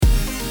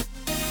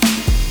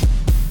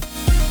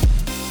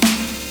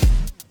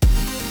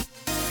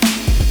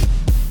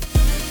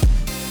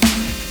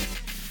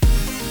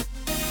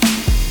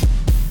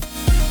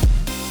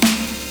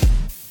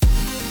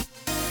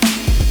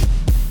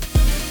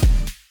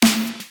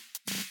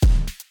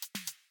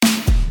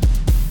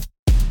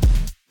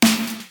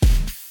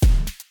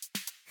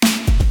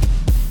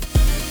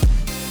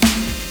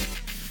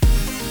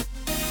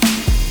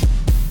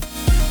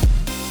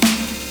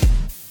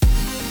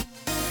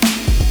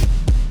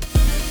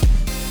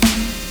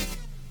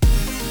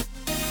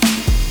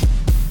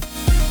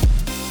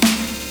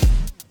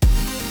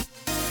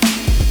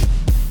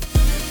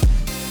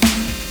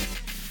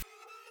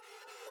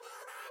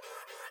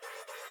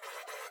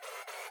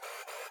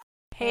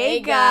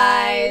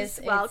guys,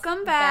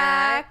 welcome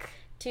back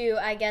to,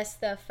 I guess,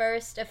 the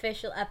first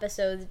official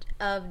episode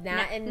of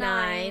Nat and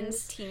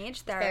Nines,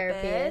 Teenage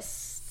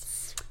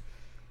Therapists.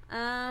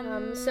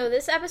 So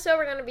this episode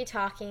we're going to be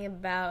talking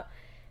about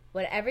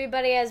what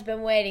everybody has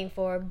been waiting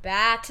for,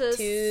 back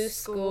to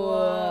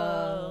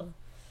school.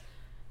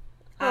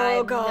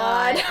 Oh,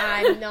 God.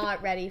 I'm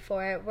not ready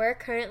for it. We're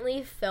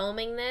currently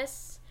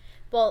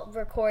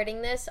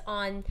recording this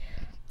on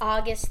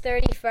August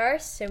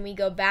 31st, and we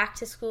go back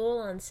to school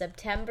on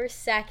September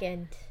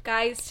 2nd.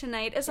 Guys,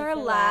 tonight is our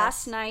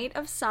last night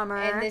of summer.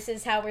 And this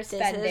is how we're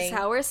spending. This is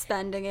how we're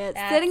spending it.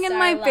 That's sitting in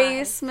my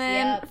lives.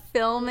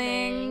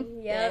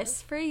 Filming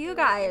this for you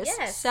guys.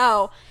 Yes.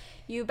 So,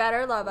 you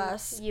better love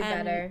us. You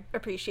better.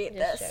 Appreciate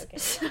Just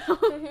this.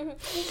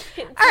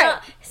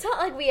 It's not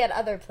like we had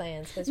other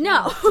plans.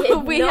 No.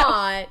 We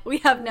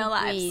have no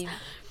lives.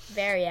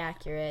 Very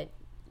accurate.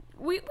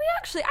 We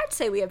actually, I'd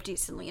say we have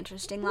decently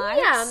interesting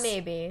lives. Yeah,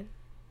 maybe.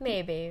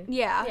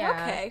 Yeah.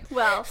 Okay.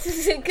 Well, good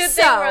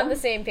thing we're on the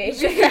same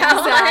page with that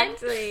one.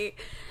 Exactly.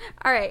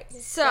 All right.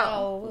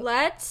 So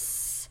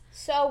let's.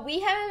 So we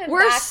haven't been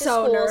We're back to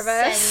so school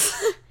nervous.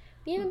 since.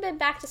 We haven't been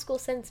back to school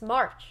since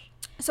March.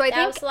 So I that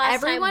think was the last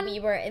everyone time we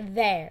were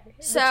there.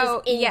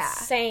 So which is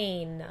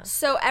insane.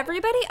 So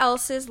everybody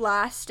else's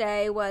last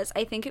day was,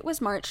 I think it was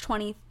March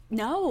 20th.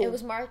 No. It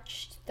was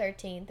March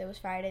 13th. It was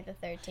Friday the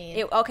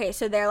 13th. Okay,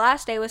 so their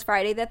last day was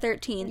Friday the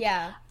 13th.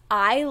 Yeah.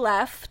 I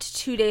left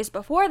 2 days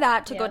before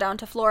that to go down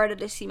to Florida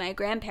to see my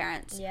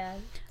grandparents. Yeah.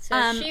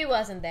 So she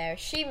wasn't there.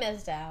 She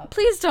missed out.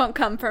 Please don't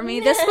come for me.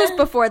 This was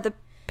before the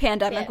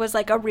pandemic was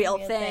like a real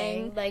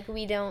thing. Like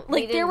we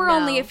there were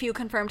only a few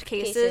confirmed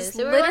cases.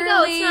 So literally,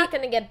 like, it's not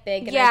going to get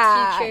big. And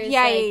our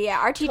teachers,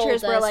 Our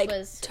teachers were like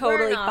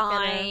totally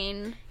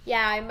fine.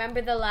 Yeah, I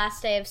remember the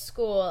last day of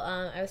school,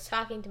 I was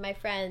talking to my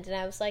friend, and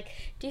I was like,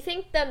 do you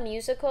think the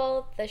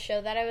musical, the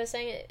show that I was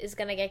saying, is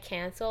going to get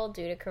canceled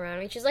due to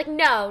Corona? And she's like,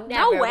 no,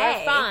 never. No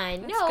way. We're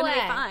fine. It's going to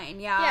be fine.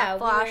 Yeah,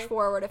 flash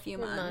forward a few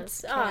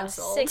months.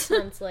 Canceled. 6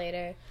 months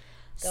later.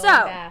 Going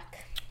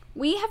back.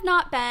 We have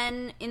not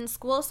been in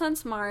school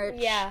since March.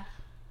 Yeah.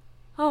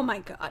 Oh my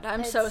God,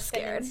 I'm so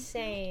scared.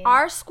 Insane.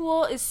 Our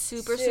school is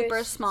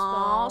super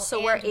small,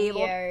 so we're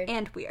able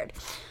and weird.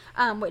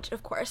 Which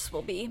of course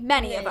will be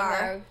many of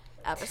our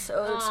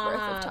episodes worth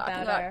of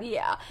talking about.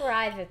 Yeah.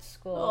 Private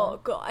school. Oh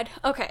God.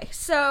 Okay,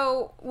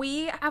 so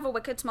we have a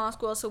wicked small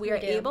school, so we are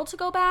able to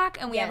go back,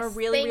 and we have a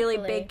really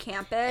big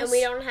campus. And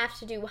we don't have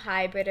to do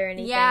hybrid or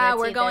anything. Yeah,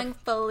 we're going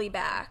fully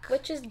back.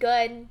 Which is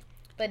good,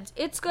 but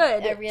it's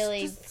good. A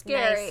really it's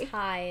scary. Nice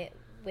high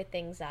with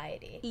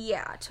anxiety.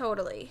 Yeah,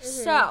 totally.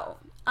 Mm-hmm. So,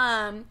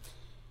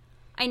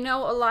 I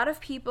know a lot of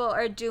people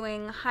are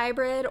doing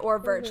hybrid or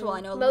virtual. I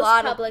know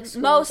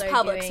most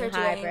publics are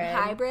doing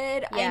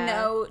hybrid. Yeah. I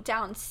know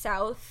down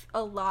south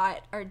a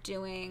lot are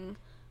doing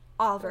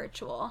all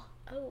virtual.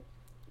 Oh,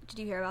 did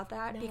you hear about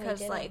that? No,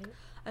 because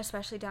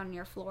especially down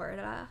near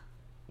Florida.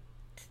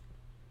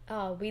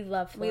 Oh, we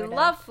love Florida. We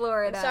love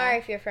Florida. I'm sorry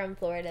if you're from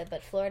Florida,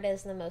 but Florida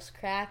is the most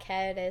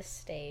crackheadest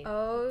state.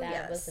 Oh,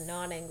 that was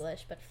not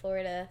English, but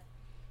Florida.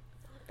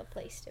 The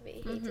place to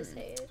be. Hate to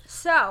say it.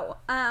 So,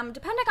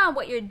 depending on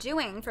what you're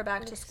doing for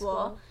back to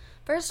school,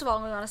 first of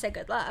all, we want to say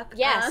good luck.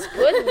 Yes,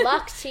 good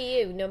luck to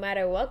you. No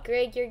matter what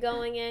grade you're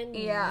going in,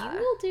 you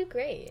will do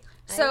great.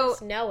 So, I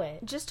just know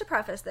it. Just to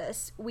preface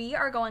this, we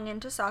are going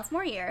into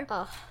sophomore year.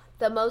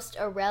 The most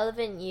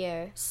irrelevant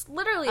year,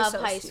 literally of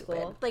so high stupid.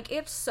 School. Like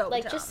it's so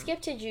like dumb. Just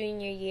skip to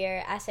junior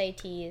year,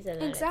 SATs,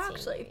 and then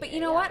exactly. But you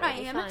know what? I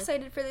am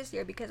excited for this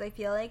year because I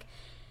feel like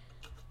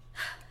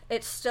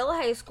it's still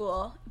high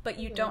school, but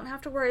you don't have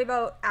to worry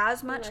about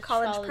as much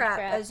college prep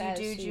as you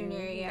do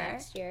junior year.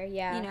 Next year,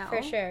 yeah,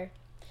 for sure.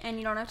 And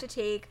you don't have to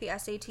take the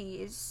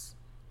SATs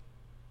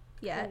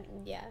yet.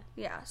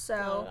 Yeah.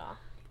 So,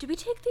 did we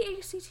take the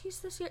ACTs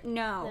this year?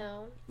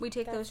 No. We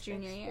take those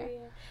junior year.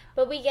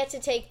 But we get to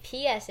take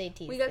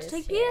PSATs. We got to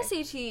take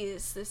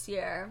PSATs this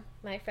year.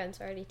 My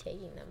friend's already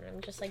taking them, and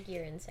I'm just like,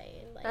 you're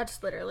insane. Like,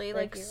 that's literally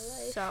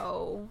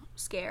so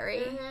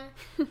scary.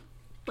 Mm-hmm.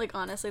 Like,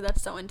 honestly,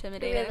 that's so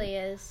intimidating. It really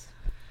is.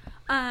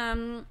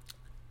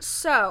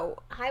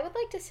 So I would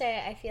like to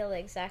say I feel the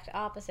exact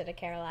opposite of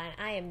Caroline.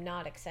 I am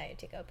not excited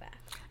to go back.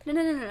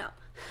 No.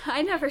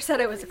 I never said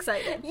I was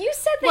excited. You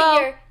said that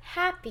you're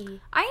happy.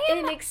 I am.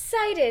 And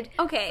excited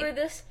for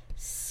this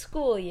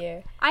school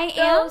year.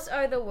 Those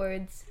are the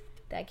words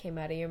that came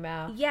out of your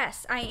mouth.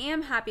 Yes, I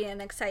am happy and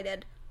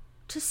excited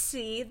to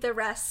see the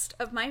rest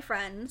of my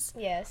friends.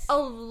 Yes. A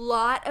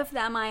lot of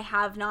them I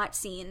have not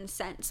seen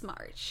since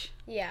March.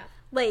 Yeah.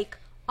 Like,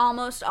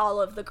 almost all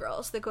of the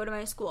girls that go to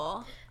my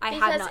school, I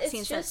have not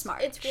seen since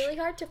March. It's really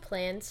hard to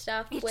plan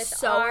stuff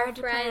with our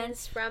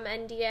friends from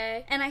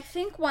NDA. And I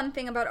think one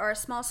thing about our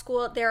small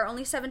school, there are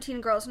only 17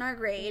 girls in our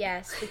grade.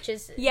 Yes, which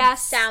is you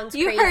sounds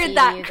crazy. You heard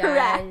that you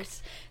correct.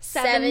 Guys.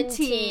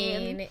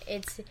 17.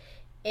 It's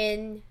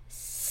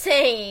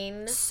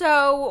insane.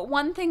 So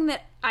one thing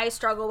that I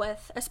struggle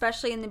with,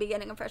 especially in the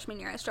beginning of freshman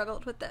year, I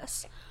struggled with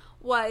this,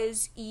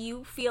 was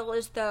you feel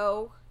as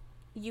though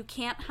you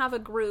can't have a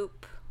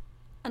group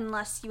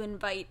unless you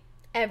invite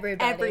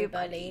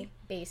everybody,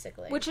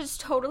 basically. Which is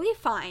totally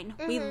fine.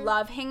 We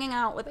love hanging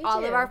out with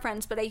all of our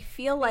friends, but I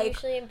feel like... We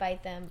usually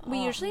invite them.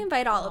 We usually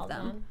invite all of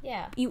them.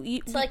 Yeah.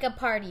 It's like a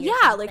party.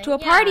 Yeah, like to a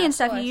party and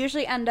stuff, you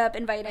usually end up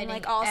inviting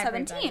like all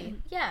everybody.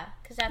 17. Yeah,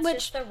 because that's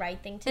just the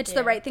right thing to do. It's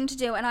the right thing to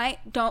do, and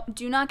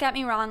do not get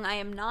me wrong, I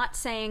am not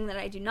saying that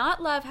I do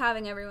not love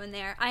having everyone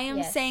there. I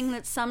am saying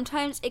that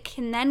sometimes it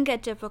can then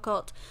get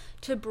difficult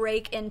to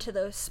break into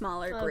those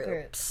smaller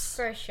groups.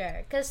 For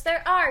sure. Because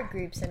there are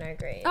groups in our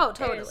grade. Oh,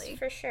 totally.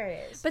 For sure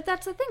is. But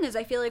that's the thing is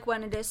I feel like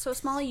when it is so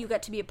small, you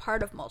get to be a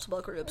part of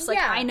multiple groups. Like,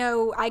 I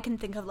know I can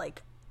think of,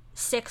 like,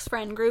 6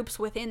 friend groups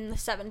within the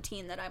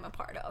 17 that I'm a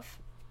part of.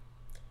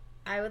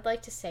 I would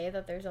like to say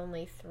that there's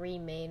only 3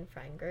 main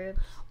friend groups.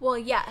 Well,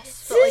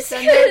 yes. But, like,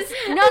 then there's...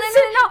 No.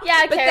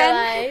 Yeah, but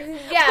Caroline.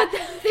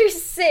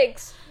 There's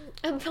 6.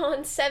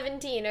 Upon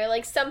 17, or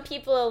like some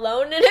people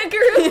alone in a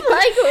group.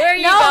 Like, where are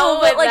you going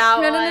with that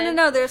one?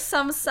 No. There's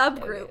some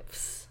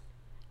subgroups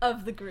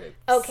of the groups.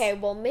 Okay,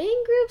 well,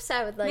 main groups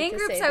I would like to say. Main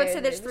groups I would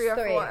say there's 3 or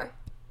 4.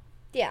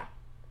 Yeah,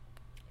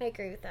 I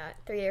agree with that.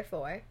 3 or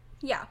 4.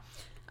 Yeah.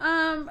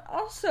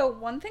 Also,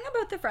 one thing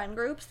about the friend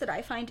groups that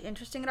I find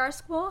interesting at our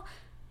school,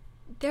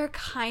 they're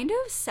kind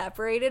of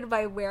separated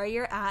by where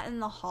you're at in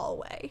the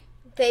hallway.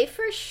 They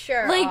for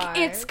sure like,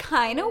 it's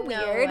kind of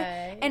weird.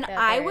 And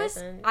I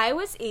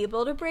was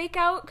able to break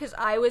out because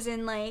I was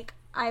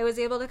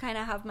able to kind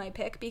of have my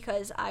pick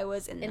because I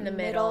was in the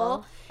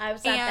middle. I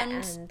was at the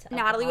end.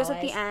 Natalie was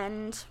at the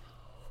end.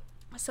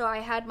 So I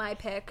had my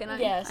pick, and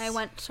I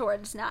went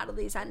towards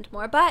Natalie's end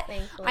more. But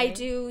thankfully. I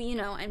do,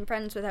 I'm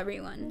friends with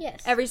everyone.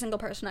 Yes. Every single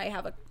person I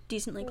have a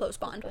decently close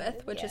bond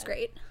with, which is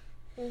great.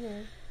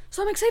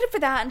 So I'm excited for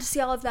that and to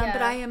see all of them,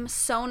 but I am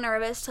so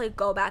nervous to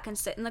go back and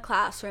sit in the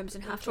classrooms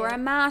and have to wear a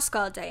mask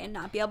all day and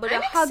not be able to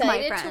hug my friends.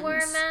 I'm excited to wear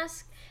a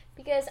mask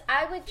because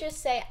I would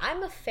just say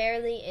I'm a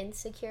fairly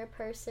insecure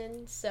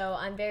person, so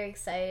I'm very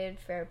excited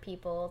for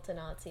people to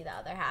not see the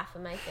other half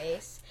of my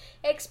face,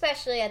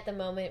 especially at the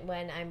moment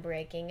when I'm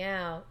breaking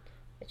out,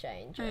 which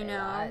I enjoy a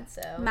lot.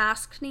 So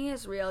maskne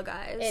is real,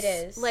 guys. It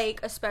is. Like,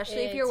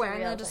 especially if you're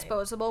wearing the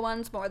disposable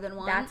ones more than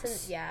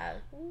once. Yeah.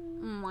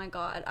 Oh my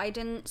god, I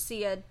didn't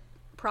see a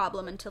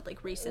problem until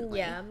like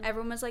recently.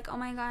 Everyone was like, oh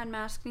my god,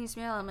 maskne's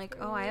real. I'm like,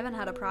 oh, I haven't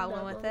had a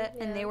problem with it.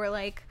 And they were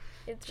like,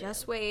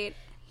 just wait,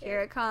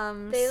 here it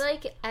comes. They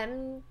like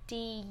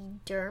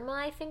MD Derma,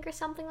 I think, or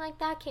something like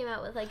that, came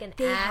out with like an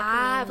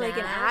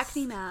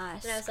acne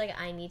mask. And I was like,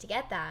 I need to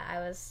get that. I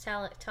was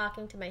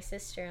talking to my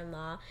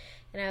sister-in-law,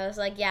 and I was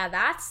like, yeah,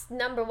 that's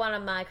number 1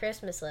 on my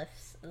Christmas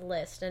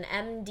list, an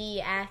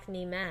MD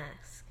acne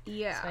mask.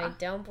 Yeah. So I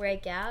don't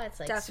break out. It's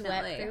like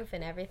sweat-proof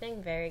and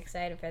everything. Very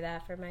excited for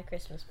that for my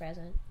Christmas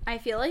present. I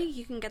feel like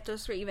you can get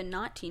those for even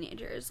not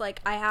teenagers. Like,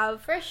 I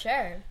have... For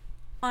sure.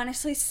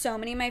 Honestly, so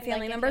many of my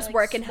family members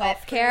work in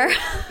healthcare.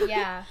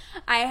 Yeah.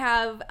 I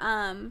have,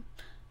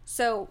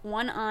 so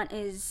one aunt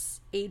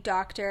is a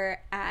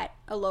doctor at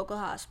a local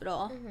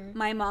hospital.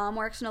 My mom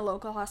works in a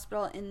local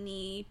hospital in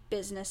the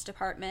business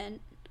department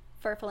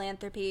for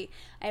philanthropy.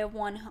 I have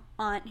one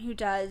aunt who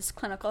does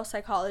clinical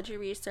psychology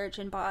research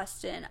in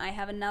Boston. I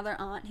have another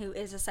aunt who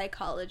is a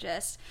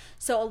psychologist.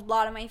 So a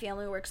lot of my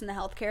family works in the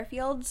healthcare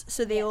fields,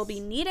 so they will be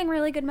needing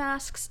really good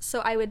masks. So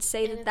I would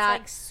say it's that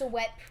like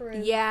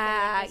sweat-proof.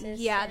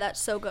 Yeah,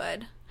 that's so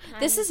good.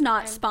 This is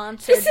not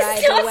sponsored,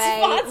 by the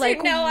way.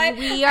 Like, no, I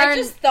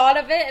just thought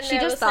of it, and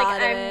I was like,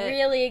 I'm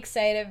really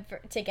excited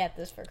to get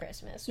this for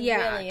Christmas.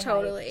 Yeah, really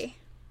totally.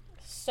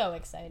 Hyped. So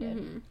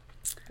excited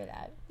for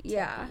that.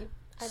 Yeah.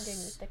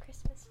 Underneath the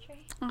Christmas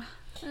tree.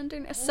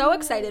 So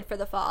excited for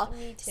the fall.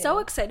 Me too. So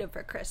excited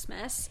for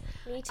Christmas.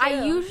 Me too.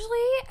 I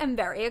usually am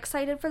very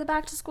excited for the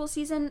back-to-school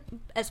season,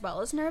 as well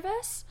as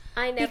nervous.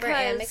 I never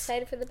am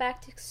excited for the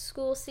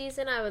back-to-school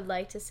season, I would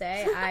like to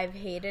say. I've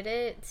hated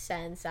it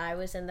since I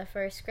was in the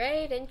 1st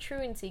grade and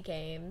truancy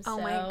came.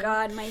 Oh my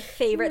god, my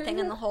favorite thing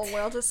in the whole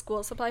world is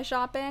school supply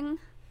shopping.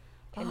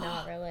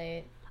 Cannot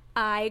relate.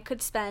 I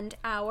could spend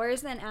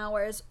hours and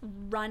hours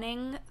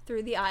running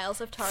through the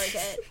aisles of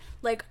Target.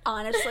 Like,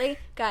 honestly,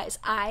 guys,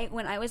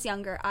 when I was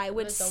younger, I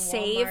would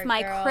save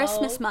my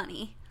Christmas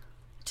money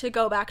to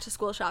go back to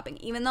school shopping.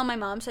 Even though my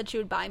mom said she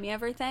would buy me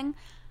everything,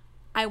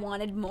 I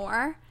wanted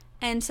more.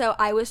 And so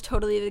I was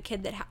totally the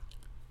kid that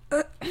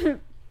There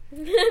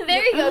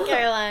you go,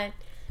 Caroline.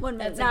 1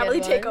 minute. Natalie,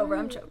 take over.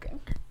 I'm choking.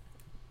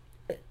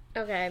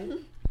 Okay.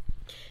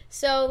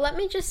 So let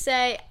me just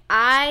say,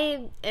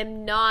 I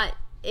am not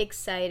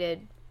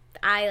excited.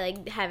 I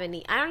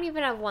don't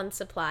even have one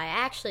supply. I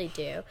actually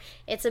do.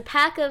 It's a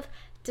pack of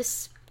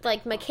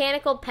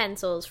mechanical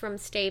pencils from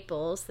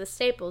Staples, the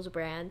Staples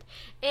brand,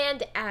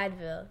 and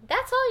Advil.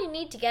 That's all you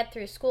need to get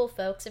through school,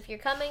 folks. If you're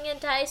coming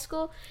into high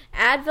school,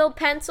 Advil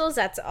pencils,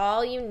 that's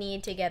all you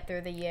need to get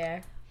through the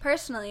year.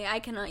 Personally, I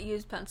cannot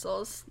use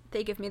pencils.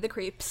 They give me the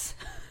creeps.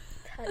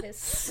 That is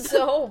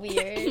so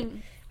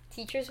weird.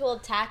 Teachers will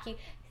attack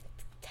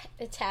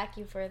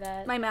you for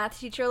that. My math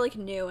teacher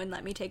knew and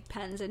let me take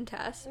pens and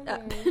tests.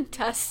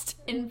 Tests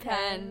in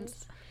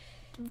pens.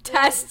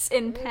 Tests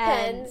in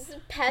pens.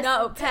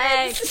 No,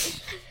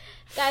 pens.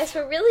 Guys,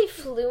 we're really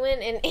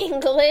fluent in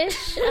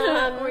English.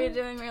 We're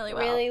doing really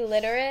well. Really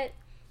literate.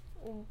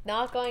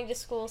 Not going to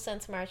school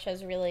since March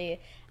has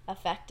really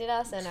affected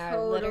us and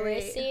our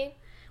literacy.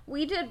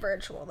 We did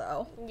virtual,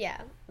 though.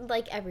 Yeah,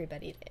 like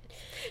everybody did.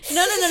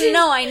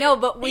 No, I know,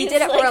 but we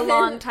did it for a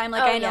long time.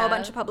 Like, I know a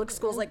bunch of public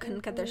schools, like,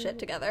 couldn't get their shit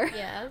together.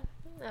 Yeah.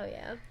 Oh,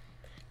 yeah.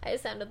 I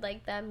sounded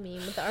like that meme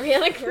with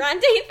Ariana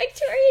Grande,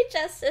 Victoria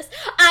Justice.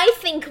 I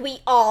think we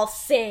all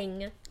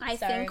sing. I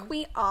think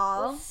we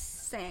all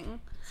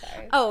sing.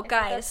 Sorry. Oh,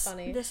 guys,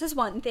 this is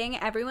one thing.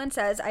 Everyone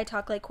says I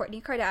talk like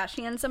Kourtney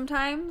Kardashian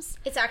sometimes.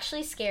 It's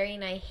actually scary,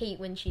 and I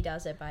hate when she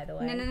does it, by the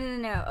way.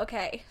 No.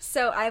 Okay,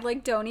 so I,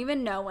 like, don't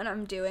even know when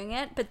I'm doing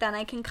it, but then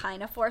I can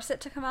kind of force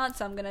it to come out,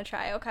 so I'm gonna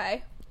try,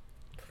 okay?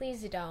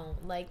 Please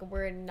don't. Like,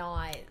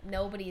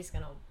 nobody's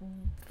gonna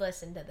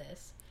listen to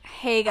this.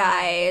 Hey,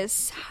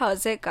 guys.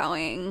 How's it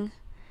going?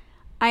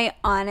 I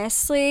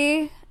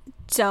honestly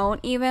don't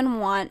even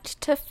want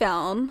to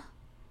film.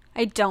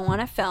 I don't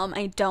want to film.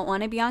 I don't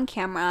want to be on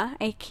camera.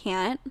 I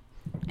can't.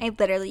 I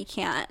literally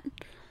can't.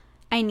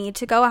 I need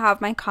to go have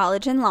my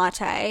collagen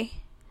latte.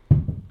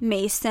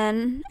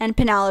 Mason and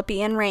Penelope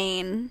and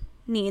Rain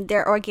need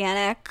their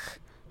organic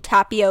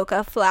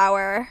tapioca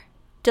flour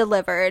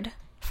delivered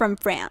from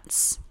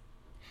France.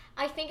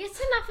 I think it's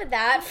enough of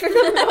that for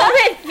the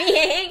moment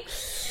being.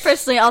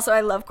 Personally, also, I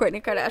love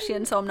Kourtney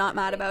Kardashian, so I'm not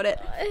mad about it.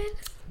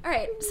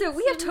 Alright, so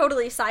we have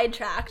totally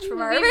sidetracked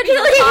from our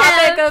original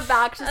topic of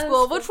back to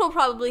school, which will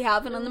probably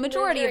happen on the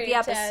majority of the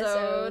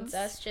episodes.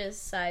 That's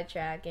just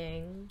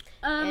sidetracking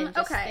and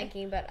just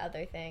thinking about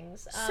other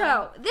things.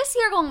 So, this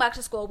year going back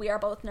to school, we are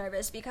both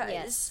nervous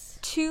because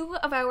two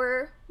of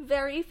our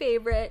very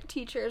favorite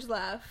teachers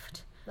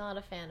left. Not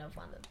a fan of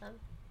one of them.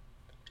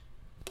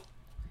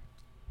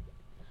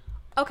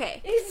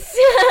 Okay.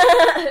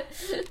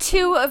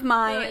 Two of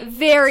my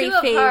very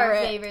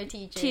favorite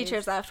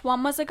teachers left.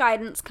 One was a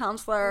guidance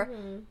counselor.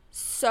 Mm-hmm.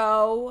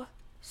 So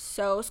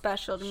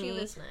special to me. She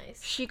was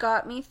nice. She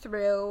got me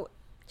through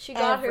She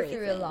got her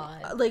through a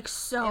lot. Like,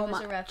 so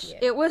much. It was a rough year.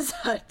 It was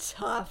a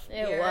tough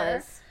year. It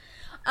was.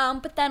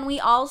 But then we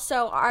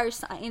also, our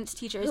science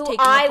teacher is taking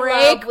a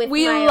break.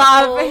 We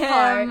love him.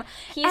 Heart.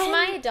 He's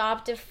my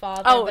adoptive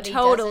father, but he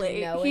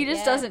doesn't know it. He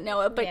just doesn't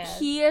know it, but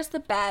he is the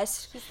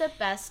best. He's the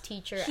best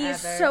teacher ever.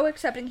 He's so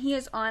accepting. He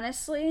is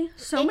honestly,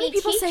 many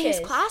people say his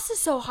class is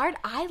so hard.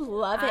 I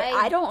love it.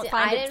 I didn't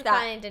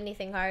find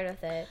anything hard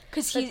with it.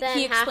 Because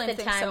he explained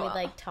things so well.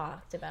 Half the time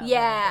we, talked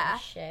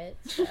about shit.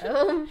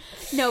 So.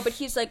 No, but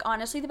he's,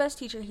 honestly the best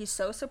teacher. He's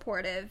so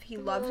supportive. He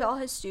loves all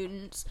his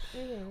students.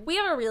 Mm-hmm. We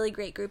have a really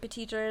great group of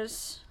teachers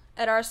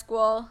at our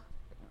school.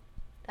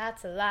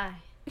 That's a lie.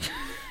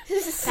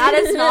 That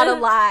is not a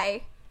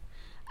lie.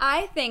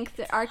 I think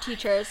that our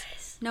teachers...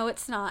 No,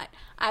 it's not.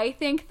 I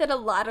think that a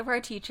lot of our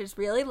teachers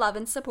really love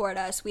and support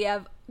us.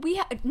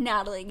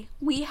 Natalie,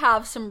 we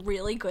have some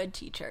really good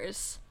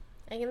teachers.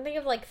 I can think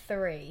of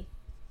 3.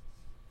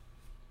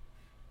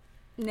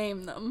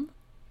 Name them.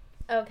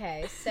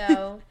 Okay,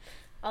 so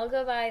I'll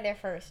go by their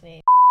first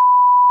name.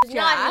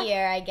 Not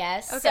here, I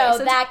guess. Okay,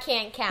 so that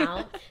can't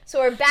count. So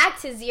we're back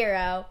to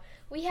 0.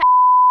 We have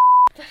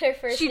but her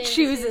first she name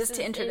chooses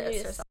to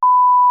introduce herself.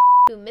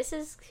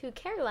 Who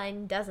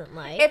Caroline doesn't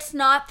like. It's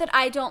not that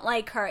I don't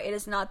like her. It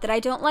is not that I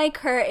don't like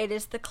her. It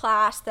is the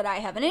class that I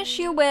have an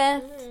issue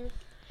with.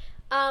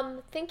 Mm-hmm.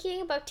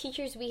 Thinking about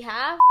teachers we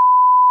have,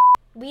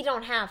 we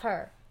don't have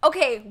her.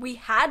 Okay, we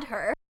had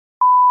her.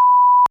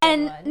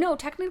 And no,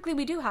 technically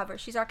we do have her.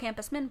 She's our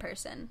campus min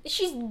person. We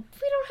don't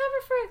have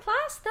her for a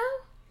class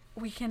though.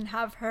 We can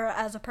have her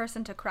as a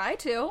person to cry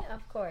to.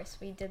 Of course,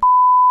 we did.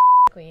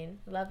 Queen,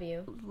 love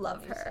you.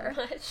 Love her.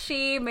 So much.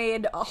 She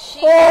made a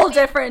whole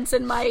difference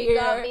in my year. She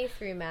got me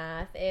through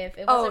math. If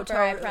it wasn't for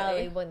her, I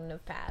probably wouldn't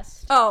have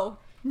passed. Oh,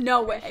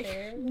 no way.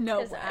 Sure. No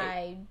way. Because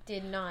I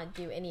did not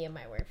do any of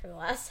my work for the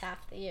last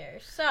half of the year.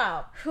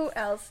 So, who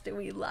else do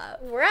we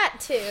love? We're at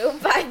 2,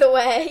 by the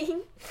way.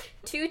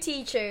 2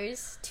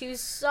 teachers. 2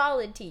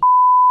 solid teachers.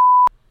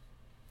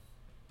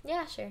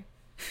 Yeah, sure.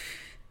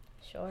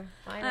 Sure.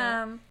 Why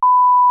not?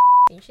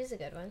 She's a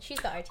good one. She's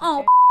the art teacher.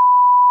 Oh,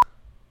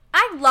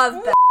 I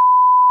love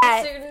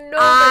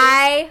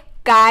that.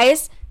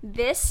 Guys,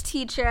 this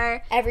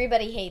teacher.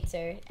 Everybody hates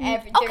her.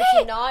 There's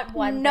not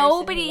one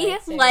nobody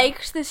person who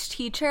likes this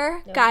teacher.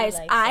 Nobody guys,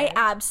 likes I her.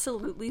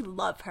 absolutely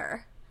love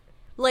her.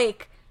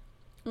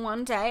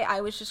 One day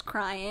I was just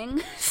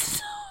crying.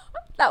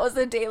 That was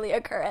a daily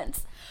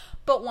occurrence.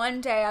 But one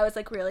day I was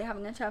really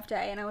having a tough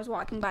day and I was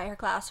walking by her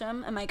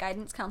classroom and my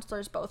guidance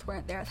counselors both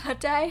weren't there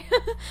that day.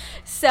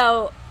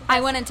 So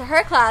I went into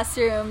her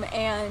classroom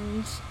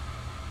and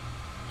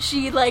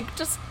she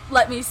just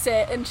let me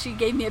sit and she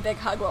gave me a big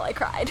hug while I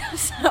cried.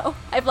 So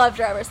I've loved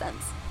her ever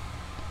since.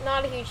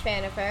 Not a huge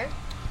fan of her.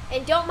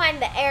 And don't mind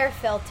the air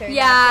filter.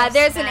 Yeah,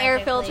 there's an air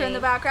filter in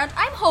the background.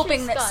 I'm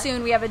hoping that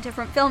soon we have a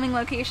different filming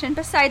location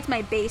besides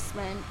my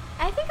basement.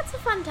 I think it's It's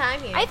a fun time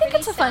here. I think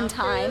it's a fun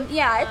time.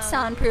 Yeah, it's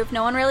soundproof.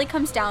 No one really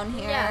comes down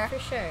here. Yeah, for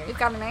sure. We've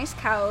got a nice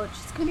couch.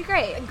 It's going to be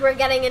great. We're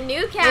getting a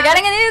new couch. We're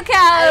getting a new couch.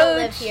 I don't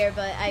live here,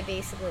 but I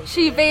basically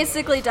She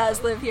basically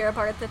does live here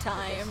part of the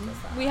time.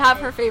 We have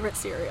her favorite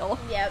cereal.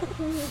 Yep.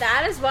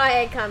 That is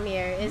why I come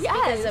here, is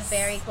because of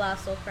Berry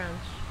Colossal Crunch.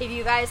 If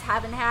you guys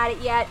haven't had it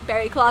yet,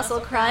 Berry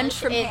Colossal Crunch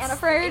from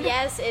Hannaford.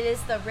 Yes, it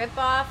is the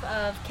ripoff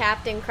of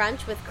Captain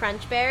Crunch with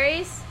crunch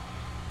berries.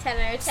 10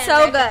 out of 10.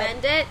 So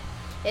recommend good. It.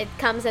 It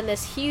comes in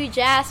this huge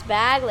ass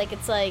bag. Like,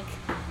 it's like,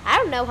 I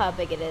don't know how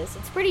big it is.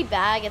 It's pretty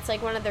big. It's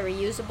like one of the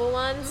reusable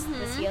ones,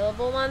 the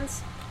sealable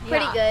ones.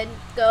 Pretty good.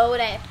 Go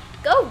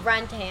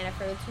run to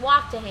Hannaford's,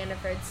 walk to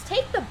Hannaford's,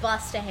 take the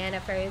bus to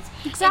Hannaford's,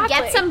 and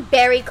get some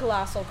Berry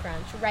Colossal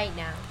Crunch right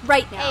now.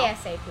 Right now.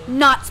 ASAP.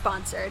 Not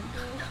sponsored.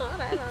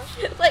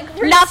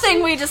 Like,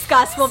 nothing we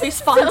discuss will be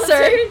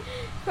sponsored.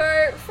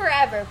 For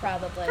forever,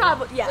 probably.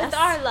 Probably, yes. With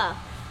our luck.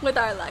 With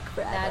our luck,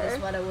 forever. That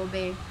is what it will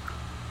be.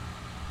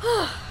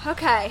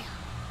 Okay.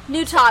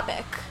 New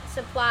topic.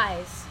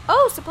 Supplies.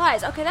 Oh,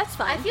 supplies. Okay, that's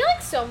fine. I feel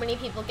like so many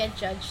people get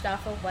judged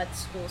off of what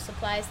school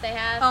supplies they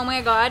have. Oh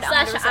my god. /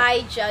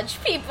 I judge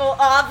people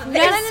off of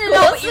their school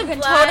No, supplies. you can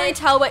totally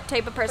tell what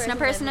type of person a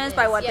person is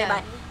by what they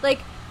buy. Like,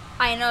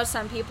 I know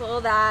some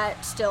people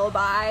that still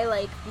buy,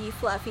 like, the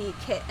fluffy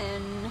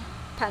kitten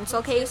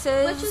pencil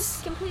cases. Which is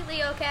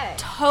completely okay.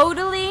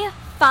 Totally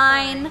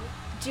fine.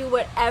 Do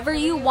whatever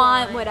you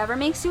want, whatever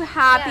makes you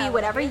happy,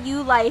 whatever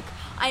you like.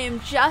 I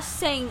am just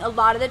saying a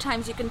lot of the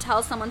times you can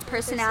tell someone's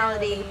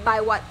personality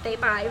by what they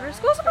buy for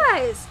school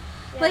supplies.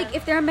 Yeah. Like,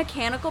 if they're a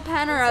mechanical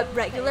pen or a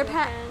regular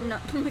pen. No,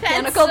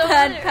 mechanical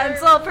pen,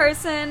 pencil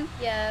person.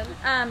 Yeah.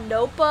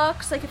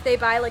 Notebooks, like if they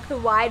buy like the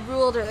wide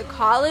ruled or the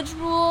college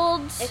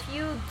ruled. If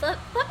you,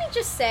 let me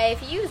just say,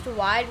 if you used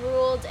wide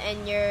ruled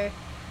and you're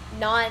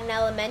not in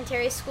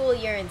elementary school,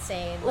 you're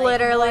insane. Like,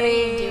 literally. What are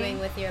you doing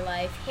with your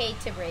life? Hate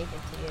to break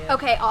it to you.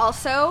 Okay,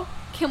 also,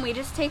 can we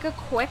just take a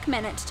quick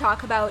minute to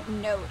talk about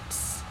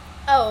notes?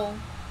 Oh.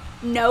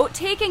 Note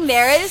taking.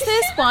 There is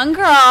this one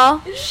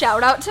girl.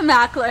 Shout out to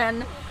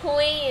Macklin.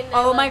 Queen.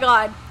 Oh my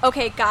god.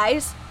 Okay,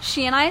 guys.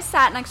 She and I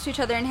sat next to each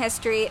other in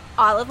history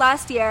all of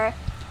last year.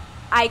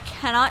 I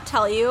cannot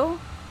tell you.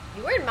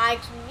 You were in my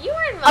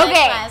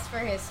class for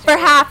history. For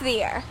half the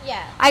year.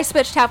 Yeah. I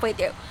switched halfway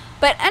through.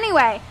 But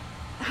anyway,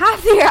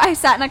 half the year I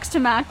sat next to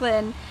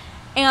Macklin,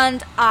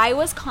 and I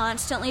was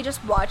constantly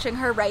just watching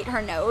her write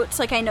her notes.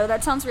 Like, I know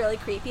that sounds really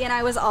creepy, and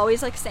I was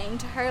always, like, saying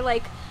to her,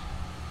 like,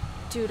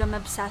 dude, I'm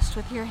obsessed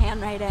with your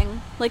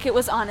handwriting. Like, it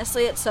was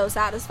honestly, it's so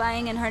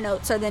satisfying, and her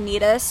notes are the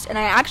neatest. And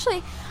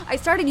I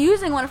started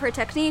using one of her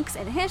techniques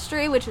in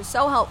history, which is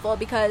so helpful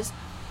because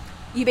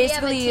you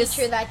basically use... We have a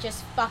teacher that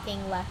just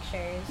fucking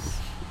lectures.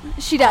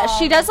 She does.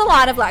 She does a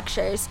lot of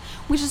lectures,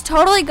 which is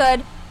totally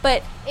good,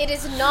 but... It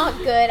is not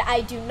good. I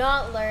do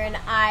not learn.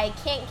 I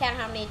can't count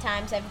how many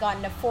times I've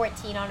gotten a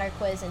 14 on our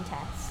quiz and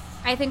tests.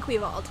 I think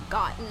we've all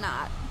gotten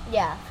that.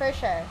 Yeah, for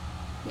sure.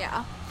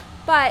 Yeah.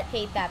 But...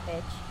 Hate that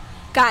bitch.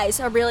 Guys,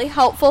 a really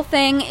helpful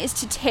thing is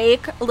to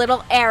take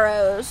little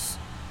arrows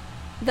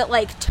that,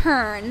 like,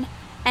 turn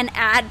and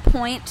add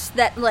points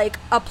that, like,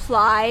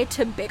 apply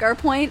to bigger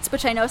points,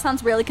 which I know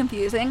sounds really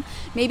confusing.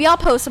 Maybe I'll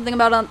post something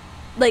about,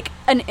 like,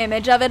 an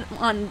image of it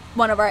on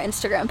one of our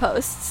Instagram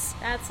posts.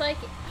 That's, like...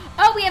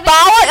 Oh, we have an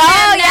Instagram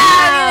now. We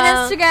have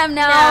an Instagram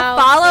now.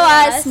 Follow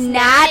us,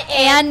 Nat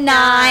and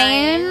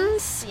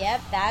Nines.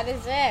 Yep, that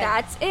is it.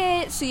 That's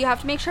it. So you have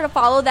to make sure to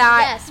follow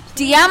that. Yes,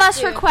 DM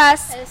us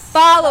requests.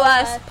 Follow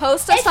us.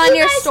 Post us on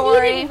your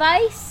story. If you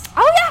guys need advice,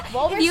 oh yeah.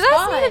 If you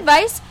guys need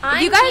advice,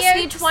 if you guys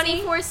need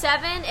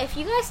 24/7. If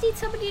you guys need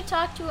somebody to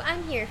talk to,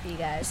 I'm here for you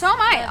guys. So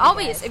am I.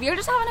 Always. If you're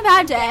just having a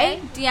bad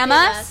day, DM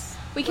us.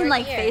 We can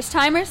like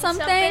FaceTime or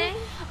something.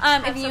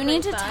 If you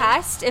need to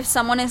test if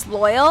someone is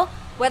loyal,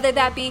 whether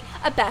that be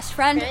a best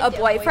friend, a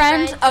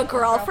boyfriend, a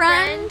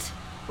girlfriend,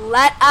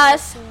 let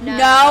us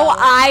know.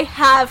 I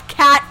have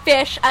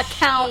catfish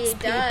accounts,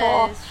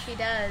 people. She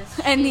does.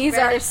 And these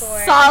are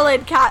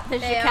solid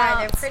catfish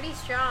accounts. They're pretty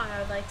strong, I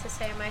would like to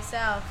say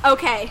myself.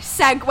 Okay,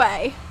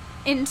 segue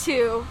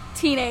into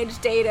teenage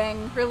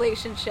dating,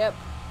 relationship,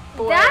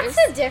 boys. That's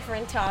a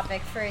different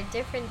topic for a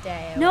different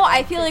day. No,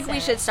 I feel like we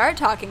should start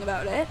talking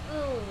about it.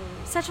 Ooh.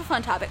 Such a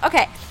fun topic.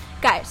 Okay,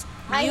 guys.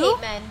 I hate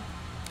men.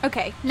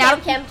 Okay, now...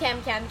 Kill men.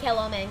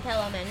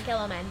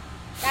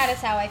 That is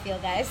how I feel,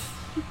 guys.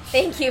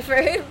 Thank you.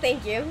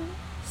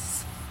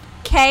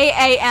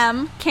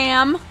 K-A-M,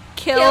 Cam,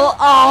 kill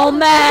all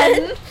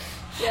men.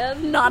 Yep.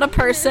 Not a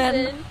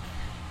person.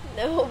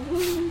 Nope.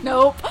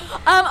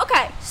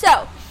 Okay,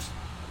 so,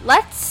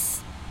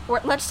 let's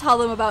tell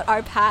them about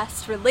our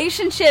past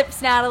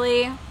relationships,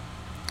 Natalie.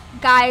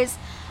 Guys,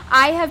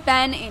 I have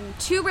been in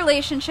 2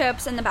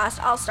 relationships in the past.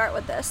 I'll start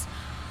with this.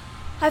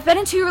 I've been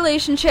in 2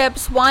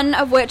 relationships, one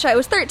of which I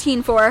was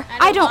 13 for.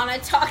 I don't want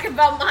to talk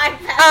about my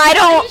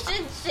past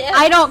relationship.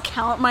 I don't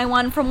count my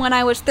one from when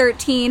I was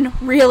 13.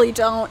 Really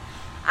don't.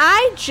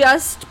 I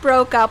just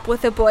broke up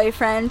with a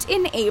boyfriend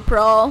in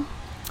April.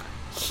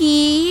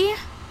 He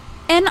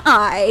and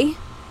I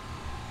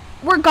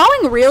were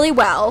going really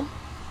well.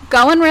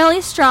 going really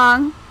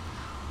strong.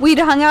 We'd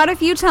hung out a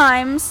few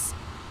times.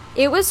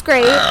 It was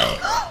great.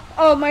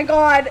 Oh my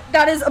god,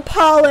 that is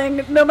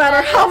appalling. No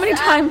matter how many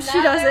times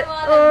she does it.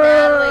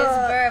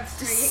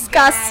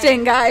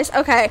 Disgusting, guys.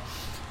 Okay.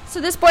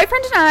 So this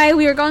boyfriend and I,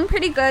 we were going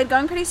pretty good,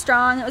 going pretty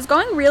strong. It was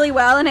going really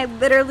well, and I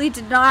literally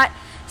did not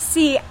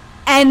see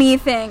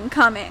anything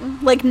coming.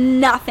 Like,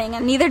 nothing.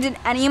 And neither did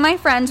any of my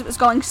friends. It was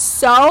going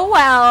so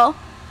well.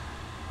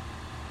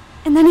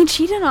 And then he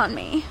cheated on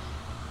me.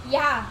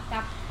 Yeah,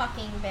 that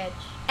fucking bitch.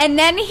 And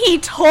then he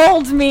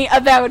told me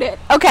about it.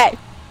 Okay.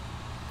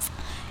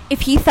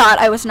 If he thought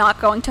I was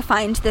not going to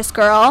find this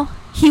girl,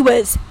 he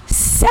was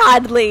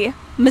sadly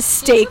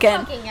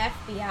mistaken. He's a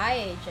fucking FBI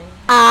agent.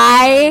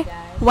 I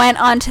went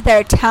onto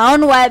their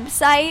town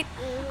website.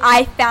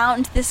 I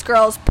found this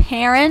girl's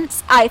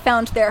parents. I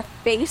found their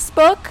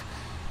Facebook.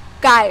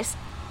 Guys,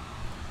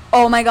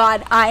 oh my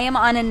god, I am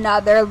on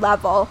another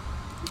level.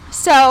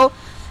 So,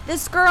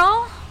 this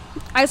girl,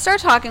 I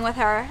start talking with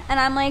her, and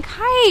I'm like,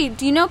 hi,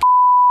 do you know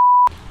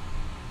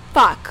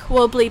Fuck,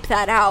 we'll bleep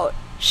that out.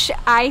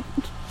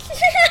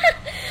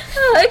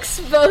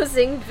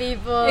 Exposing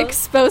people.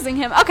 Exposing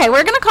him. Okay,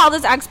 we're gonna call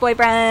this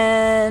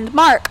ex-boyfriend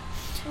Mark.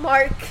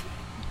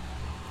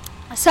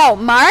 So,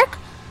 Mark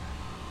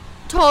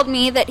told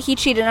me that he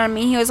cheated on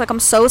me. He was like, I'm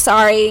so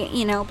sorry,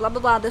 you know, blah, blah,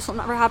 blah. This will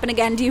never happen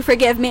again. Do you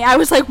forgive me? I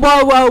was like,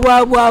 whoa.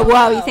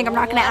 You think I'm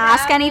not going to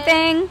ask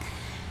anything?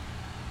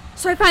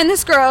 So I find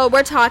this girl.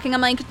 We're talking.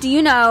 I'm like, do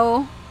you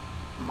know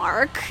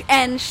Mark?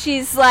 And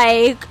she's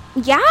like,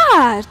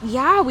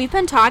 yeah, we've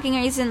been talking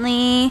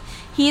recently.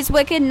 He's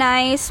wicked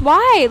nice.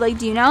 Why? Like,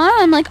 do you know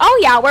him? I'm like, oh,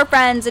 yeah, we're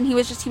friends. And he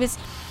was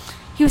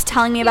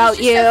telling me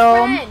about you.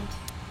 A friend.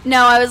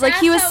 No, I was like,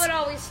 That's how it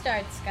always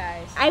starts,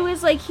 guys. I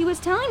was like, he was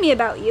telling me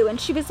about you. And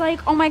she was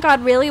like, oh my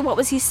god, really? What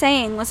was he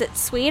saying? Was it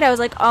sweet? I was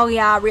like, oh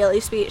yeah, really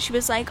sweet. She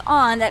was like,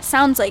 oh, that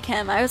sounds like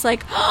him. I was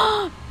like,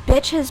 oh,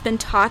 bitch has been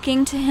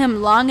talking to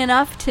him long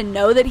enough to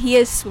know that he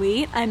is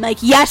sweet? I'm like,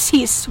 yes,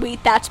 he's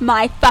sweet. That's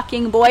my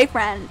fucking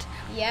boyfriend.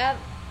 Yep.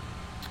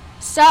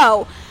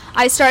 So,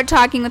 I started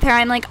talking with her.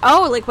 I'm like,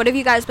 oh, like, what have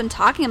you guys been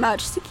talking about?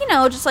 She's like, you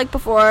know, just like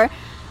before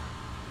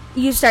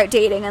you start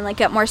dating and like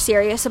get more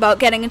serious about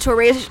getting into a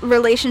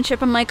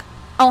relationship. I'm like,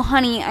 oh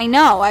honey, I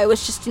know, I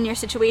was just in your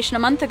situation a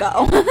month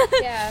ago.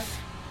 Yeah.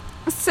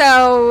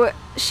 So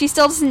she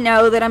still doesn't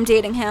know that I'm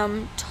dating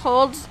him.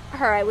 Told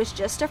her I was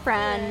just a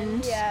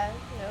friend. Yeah,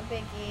 no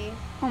biggie.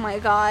 Oh my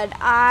god,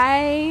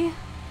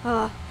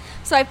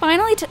 so I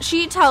finally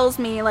she tells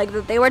me like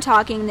that they were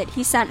talking, that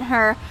he sent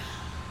her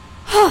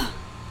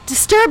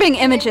disturbing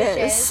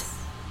images.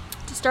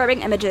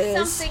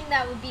 Something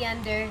that would be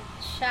under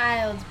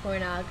child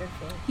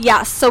pornography.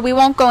 Yes, so we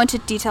won't go into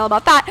detail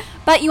about that,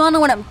 but you all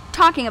know what I'm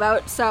talking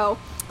about, so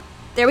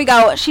there we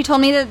go. She told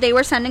me that they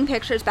were sending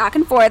pictures back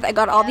and forth. I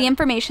got all the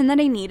information that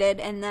I needed,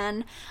 and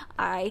then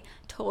I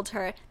told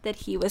her that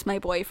he was my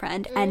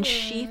boyfriend, and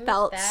she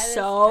felt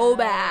so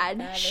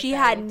bad. She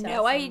had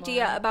no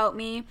idea about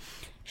me.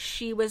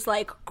 She was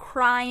like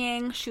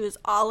crying. She was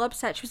all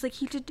upset. She was like,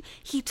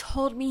 he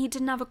told me he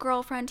didn't have a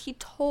girlfriend. He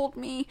told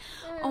me.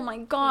 Oh my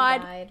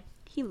god.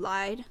 He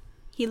lied.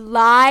 He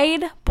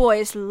lied.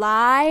 Boys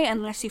lie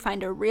unless you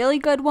find a really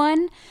good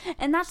one.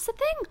 And that's the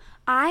thing.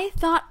 I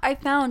thought I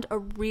found a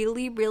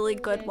really, really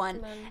good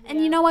one. And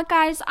you know what,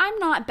 guys? I'm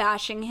not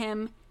bashing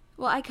him.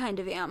 Well, I kind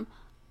of am.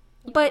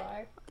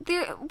 But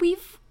we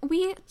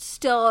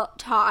still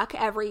talk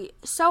every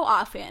so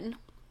often.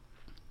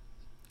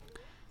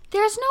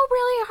 There's no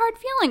really hard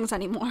feelings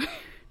anymore.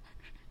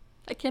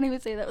 I can't even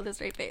say that with a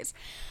straight face.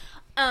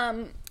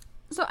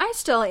 So I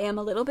still am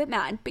a little bit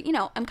mad, but you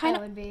know, I'm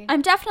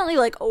definitely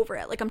like over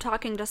it. Like I'm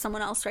talking to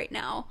someone else right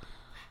now.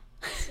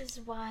 This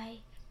is why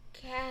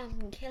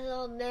Cam, kill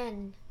all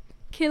men.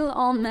 Kill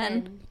all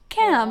men.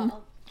 Cam.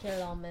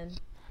 Kill all men.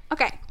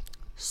 Okay.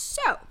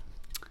 So,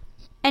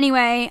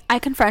 anyway, I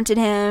confronted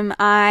him.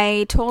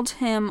 I told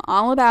him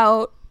all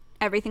about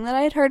everything that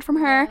I had heard from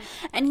her,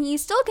 and he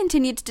still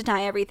continued to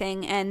deny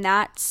everything, and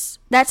that's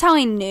how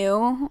I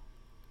knew,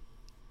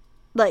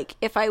 like,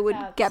 if I would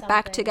get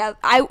back together.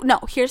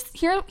 Here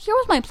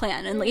was my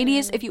plan. And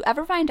ladies, if you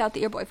ever find out that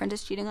your boyfriend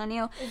is cheating on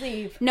you,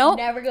 leave. Nope.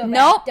 Never go back.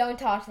 Nope. Don't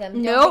talk to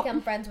them. Nope. Don't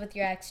become friends with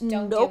your ex.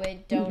 Don't do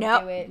it. Don't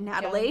do it.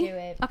 Natalie. Don't do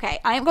it. Okay,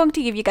 I am going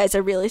to give you guys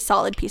a really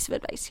solid piece of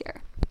advice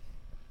here.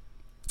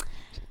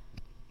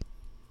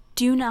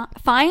 Do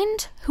not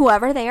find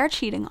whoever they are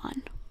cheating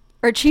on.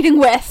 Or cheating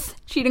with.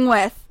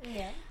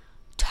 Yeah.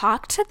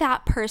 Talk to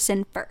that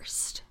person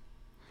first.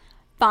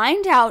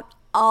 Find out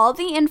all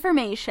the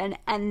information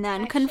and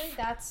then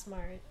that's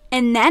smart.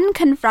 And then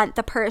confront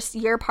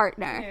your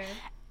partner. Yeah.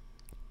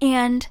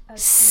 And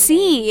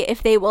see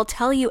if they will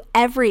tell you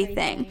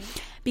everything.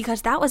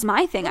 Because that was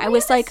my thing. I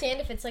was like,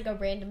 if it's like a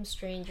random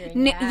stranger.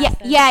 Yeah.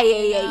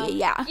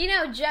 You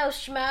know Joe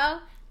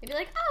Schmo. They'd be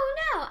like, oh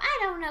no, I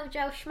don't know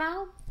Joe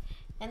Schmo.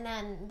 And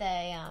then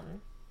they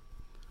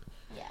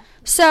Yeah.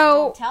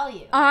 So, I'll tell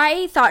you.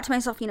 I thought to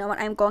myself, you know what,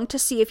 I'm going to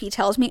see if he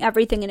tells me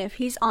everything and if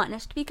he's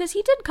honest, because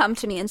he did come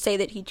to me and say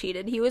that he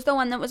cheated. He was the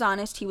one that was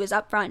honest. He was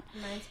upfront.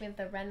 Reminds me of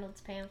the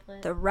Reynolds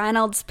pamphlet. The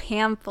Reynolds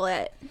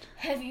pamphlet.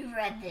 Have you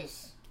read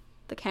this?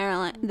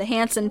 The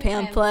Hansen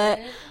pamphlet.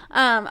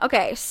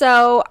 Okay,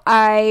 so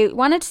I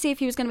wanted to see if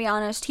he was going to be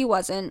honest. He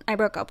wasn't. I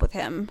broke up with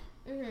him.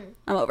 Mm-hmm.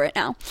 I'm over it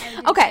now.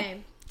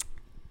 Okay.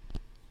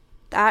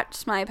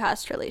 That's my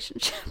past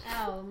relationship.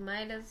 Oh,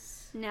 mine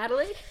is...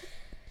 Natalie?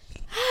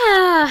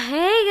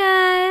 Hey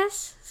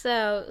guys.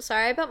 So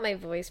sorry about my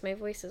voice. My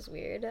voice is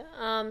weird.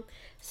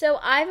 So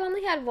I've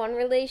only had one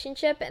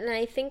relationship, and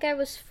I think I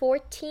was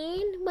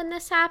 14 when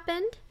this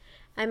happened.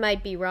 I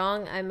might be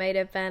wrong. I might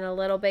have been a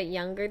little bit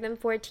younger than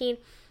 14.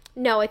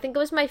 No, I think it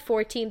was my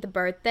 14th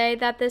birthday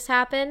that this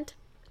happened.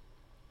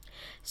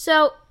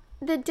 So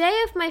the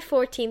day of my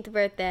 14th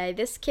birthday,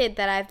 this kid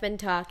that I've been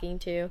talking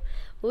to,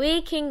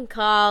 we'll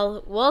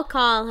call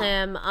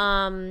him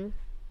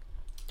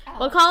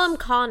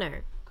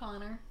Connor.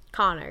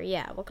 Connor,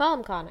 yeah. We'll call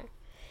him Connor.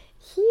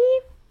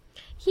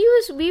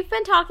 We've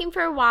been talking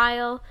for a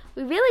while.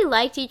 We really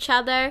liked each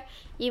other,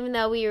 even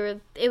though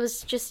it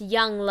was just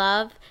young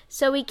love.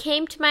 So he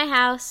came to my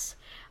house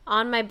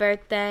on my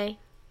birthday,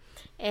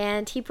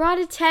 and he brought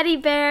a teddy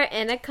bear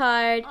and a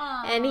card,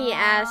 and he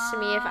asked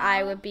me if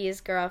I would be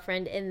his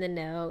girlfriend in the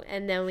note,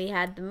 and then we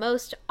had the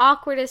most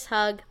awkwardest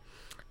hug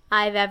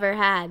I've ever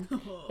had.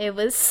 It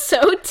was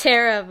so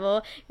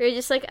terrible. We were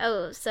just like,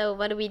 oh, so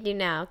what do we do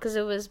now? Because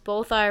it was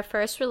both our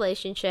first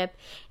relationship,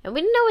 and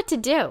we didn't know what to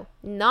do.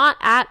 Not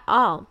at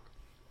all.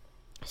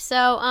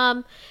 So,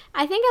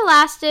 I think it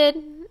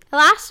lasted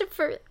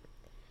for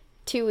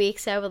 2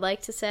 weeks, I would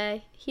like to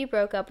say. He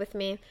broke up with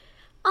me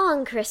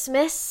on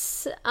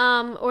Christmas,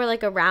 or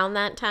like around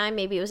that time.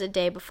 Maybe it was a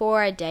day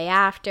before, a day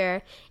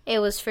after. It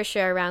was for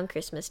sure around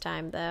Christmas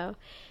time, though.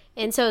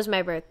 And so was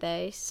my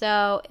birthday.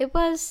 So it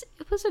was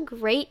a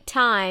great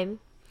time.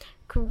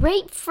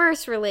 Great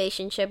first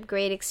relationship,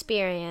 great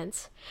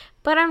experience.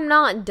 But I'm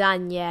not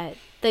done yet.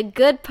 The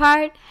good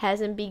part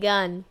hasn't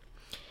begun.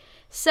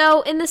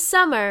 So in the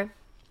summer,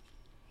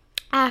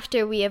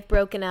 after we have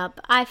broken up,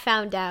 I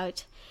found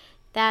out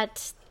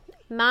that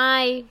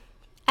my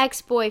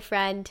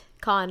ex-boyfriend,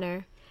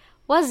 Connor,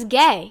 was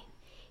gay.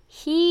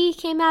 He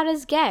came out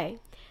as gay,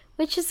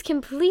 which is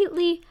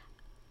completely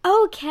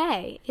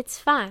okay. It's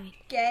fine.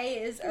 Gay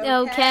is okay.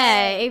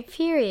 Okay,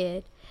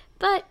 period.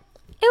 But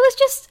it was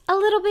just a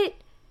little bit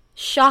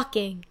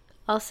shocking,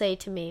 I'll say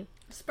to me.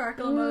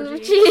 Sparkle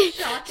emoji.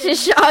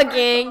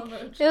 Shocking.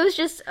 It was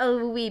just a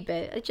wee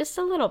bit. Just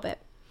a little bit.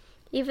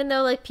 Even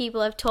though, like,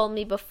 people have told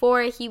me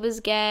before he was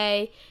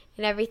gay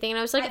and everything. And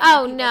I was like,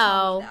 oh,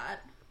 no.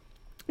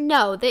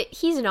 No,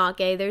 he's not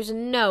gay. There's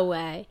no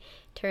way.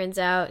 Turns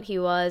out he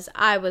was.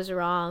 I was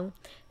wrong.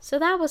 So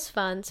that was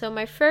fun. So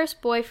my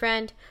first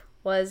boyfriend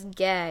was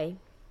gay,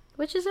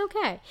 which is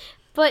okay.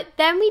 But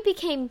then we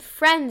became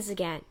friends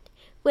again,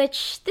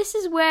 which this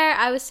is where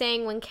I was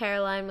saying when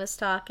Caroline was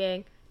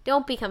talking,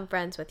 don't become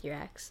friends with your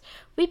ex.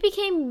 We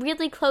became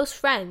really close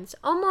friends,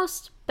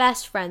 almost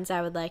best friends,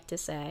 I would like to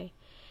say.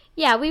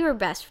 Yeah, we were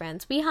best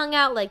friends. We hung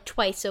out like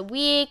twice a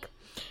week.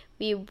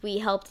 We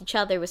helped each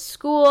other with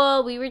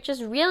school. We were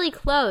just really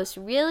close,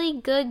 really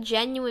good,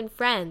 genuine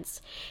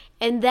friends.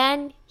 And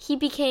then he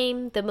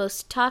became the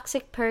most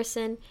toxic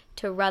person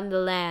to run the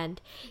land.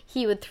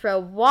 He would throw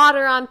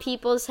water on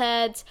people's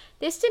heads.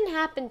 This didn't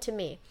happen to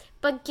me,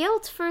 but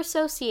guilt for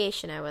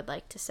association, I would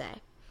like to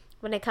say,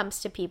 when it comes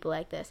to people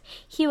like this.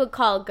 He would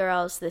call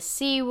girls the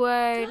C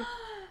word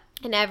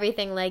and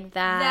everything like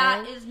that.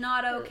 That is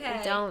not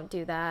okay. Don't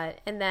do that.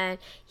 And then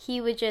he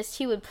would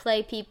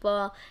play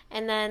people,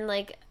 and then,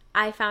 like,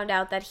 I found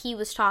out that he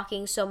was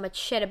talking so much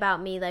shit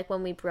about me, like,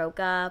 when we broke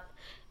up.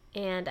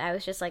 And I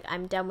was just like,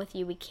 I'm done with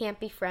you. We can't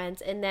be friends.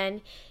 And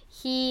then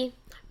he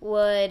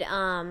would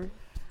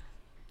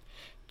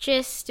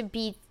just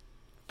be,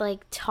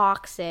 like,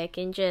 toxic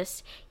and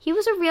just, he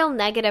was a real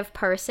negative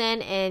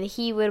person, and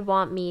he would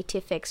want me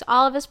to fix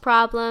all of his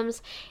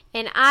problems.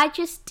 And I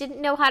just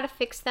didn't know how to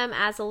fix them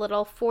as a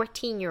little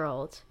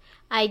 14-year-old.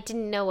 I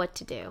didn't know what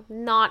to do.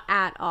 Not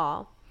at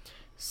all.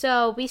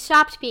 So we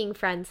stopped being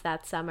friends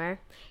that summer,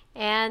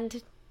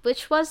 and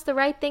which was the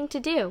right thing to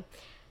do.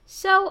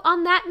 So,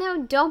 on that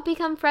note, don't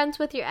become friends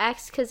with your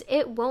ex, because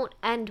it won't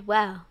end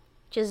well.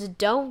 Just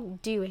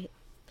don't do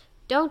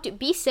it.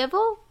 Be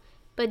civil,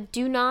 but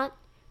do not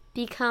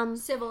become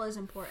civil is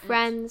important.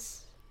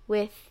 Friends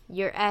with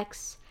your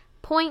ex.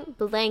 Point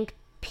blank,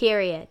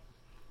 period.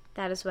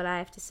 That is what I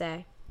have to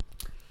say.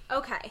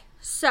 Okay,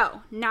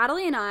 so,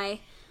 Natalie and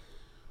I,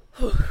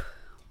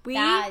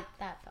 That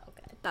felt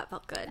good. That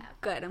felt good.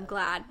 Good, I'm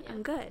glad. Yeah.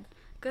 I'm good.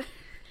 Good.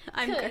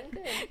 I'm good.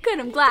 Good,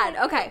 I'm glad.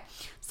 Okay.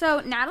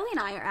 So, Natalie and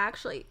I are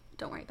actually,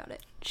 don't worry about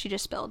it. She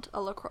just spilled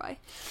a LaCroix.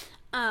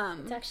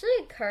 It's actually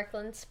a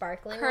Kirkland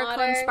sparkling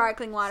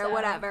water.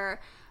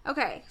 Whatever.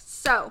 Okay,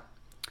 so,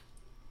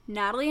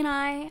 Natalie and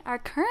I are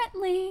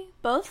currently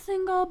both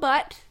single,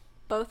 but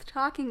both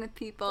talking with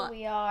people.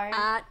 We are.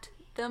 At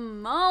the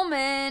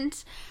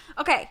moment.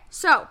 Okay,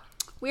 so,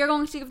 we are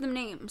going to give them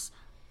names.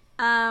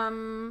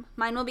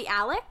 Mine will be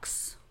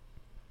Alex.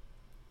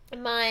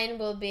 Mine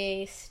will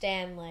be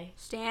Stanley.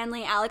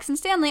 Alex and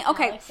Stanley.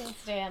 Okay. Alex and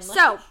Stanley.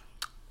 So,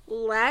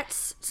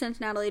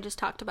 since Natalie just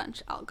talked a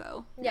bunch, I'll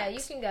go. Yeah, you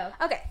can go.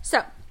 Okay,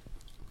 so,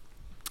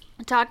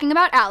 talking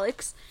about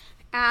Alex.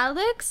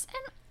 Alex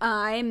and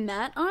I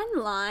met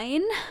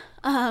online.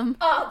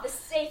 The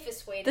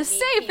safest way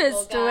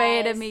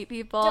to meet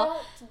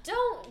people.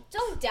 Don't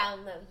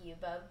download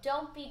Yubo.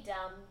 Don't be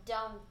dumb.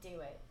 Don't do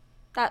it.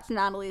 That's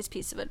Natalie's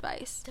piece of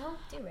advice. Don't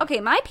do it. Okay,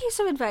 my piece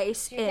of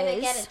advice You're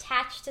gonna get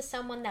attached to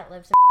someone that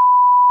lives in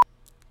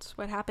That's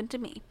what happened to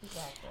me.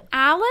 Exactly.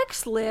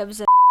 Alex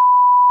lives in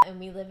and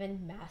we live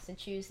in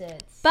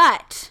Massachusetts.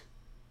 But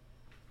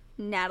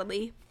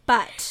Natalie,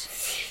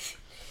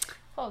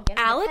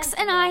 Alex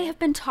and I have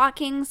been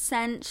talking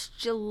since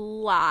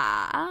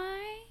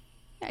July.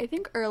 I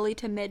think early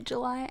to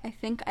mid-July. I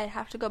think I'd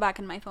have to go back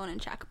in my phone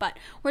and check, but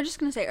we're just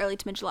going to say early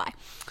to mid-July.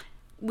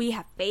 We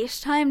have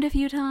FaceTimed a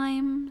few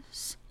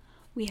times.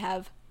 We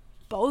have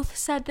both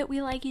said that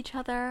we like each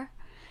other.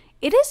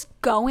 It is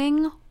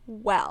going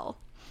well.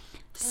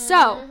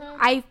 So,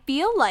 I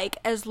feel like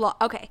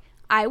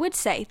I would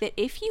say that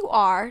if you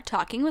are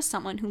talking with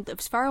someone who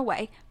lives far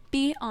away,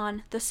 be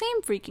on the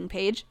same freaking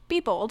page. Be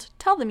bold.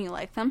 Tell them you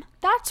like them.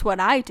 That's what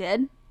I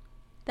did.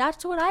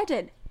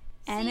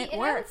 And it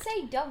worked. I would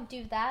say don't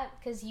do that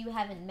because you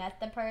haven't met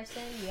the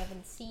person. You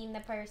haven't seen the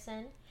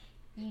person.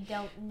 You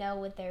don't know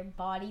what their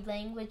body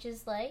language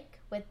is like,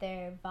 what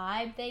their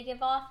vibe they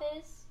give off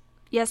is.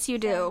 Yes, you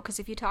do, because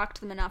if you talk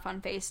to them enough on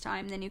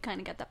FaceTime, then you kind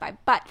of get that vibe.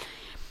 But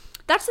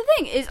that's the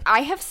thing, is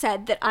I have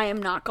said that I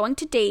am not going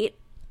to date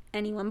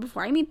anyone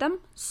before I meet them.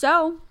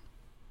 So,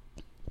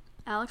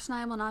 Alex and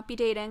I will not be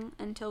dating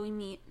until we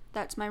meet.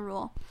 That's my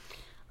rule.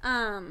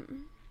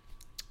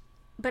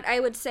 But I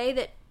would say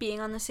that being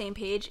on the same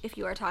page, if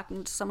you are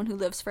talking to someone who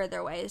lives further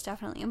away, is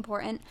definitely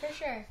important. For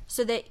sure.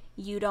 So that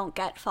you don't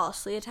get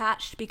falsely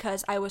attached,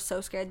 because I was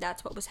so scared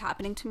that's what was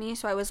happening to me.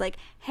 So I was like,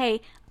 hey,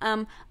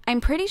 I'm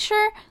pretty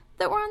sure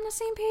that we're on the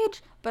same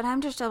page, but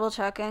I'm just double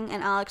checking.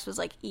 And Alex was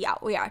like, yeah,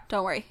 we are.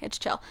 Don't worry. It's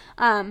chill.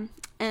 And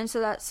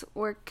so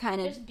we're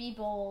kind of... Just be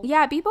bold.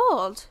 Yeah, be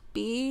bold.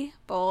 Be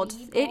bold.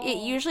 It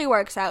usually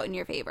works out in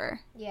your favor.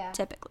 Yeah.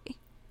 Typically.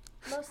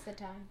 Most of the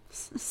time.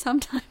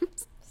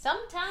 Sometimes.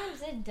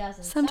 Sometimes it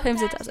doesn't.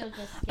 Sometimes it doesn't.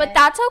 But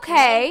that's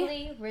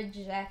okay.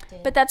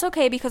 Rejected. But that's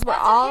okay, because we're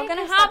all going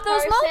to have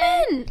those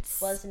moments.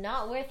 Was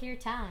not worth your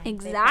time.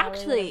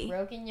 Exactly.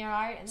 Broken your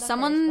heart in the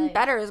Someone first place.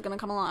 better is going to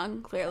come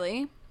along,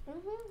 clearly.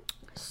 Mm-hmm.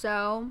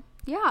 So,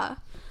 yeah.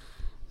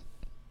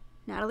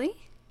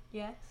 Natalie?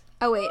 Yes.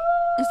 Oh, wait.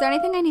 Is there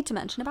anything I need to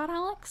mention about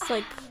Alex?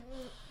 Like,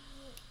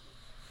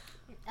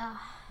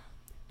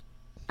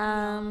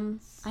 I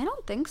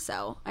don't think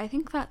so. I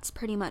think that's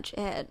pretty much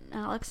it.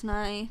 Alex and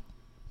I,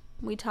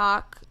 we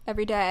talk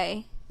every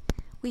day.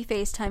 We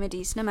FaceTime a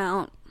decent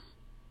amount.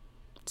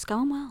 It's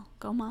going well.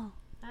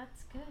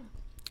 That's good.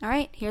 All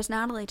right, here's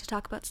Natalie to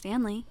talk about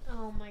Stanley.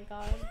 Oh my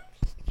god.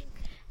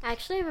 I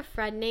actually have a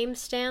friend named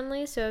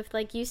Stanley, so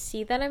if you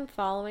see that I'm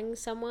following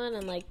someone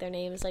and their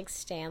name is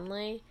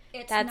Stanley,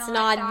 that's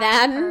not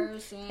them.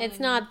 Person. It's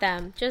not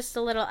them. Just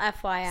a little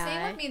FYI.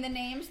 Same with me. The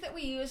names that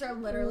we use are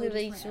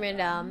literally just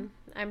random.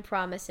 I'm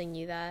promising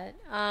you that.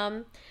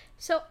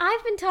 So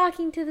I've been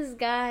talking to this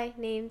guy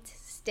named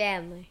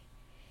Stanley.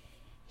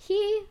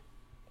 He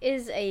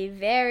is a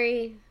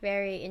very,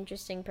 very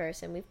interesting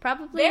person.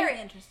 Very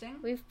interesting.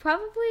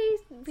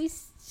 We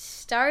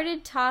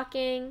started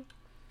talking.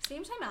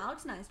 Same time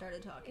Alex and I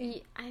started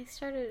talking.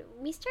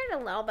 We started a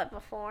little bit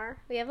before.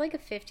 We have a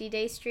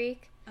 50-day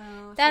streak.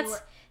 Oh,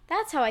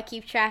 that's how I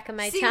keep track of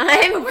my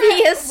time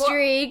via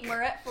streak.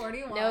 We're at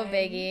 41. No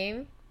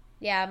biggie.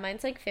 Yeah,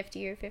 mine's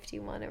 50 or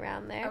 51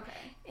 around there. Okay.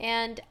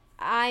 And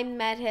I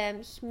met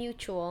him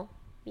mutual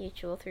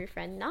through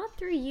friend, not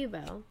through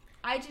Yubo.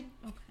 I did.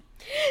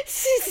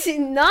 Okay.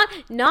 not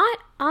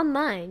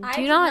online. I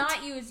do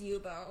not use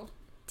Yubo.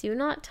 Do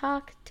not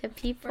talk to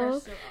people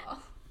First of all.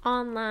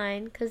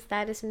 Online, because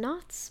that is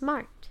not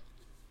smart.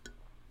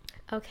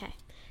 Okay.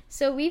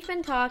 So we've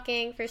been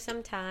talking for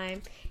some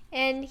time,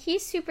 and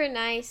he's super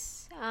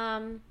nice,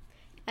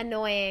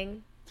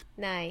 annoying,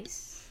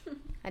 nice.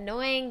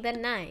 Annoying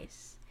then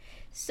nice.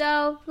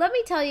 So, let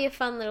me tell you a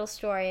fun little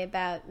story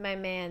about my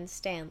man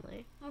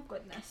Stanley. Oh,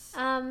 goodness.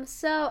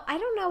 So, I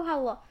don't know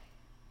how long.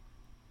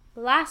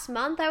 Last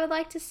month, I would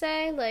like to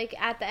say,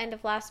 at the end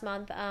of last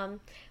month,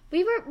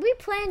 we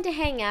planned to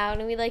hang out,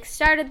 and we,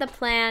 started the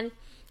plan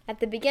at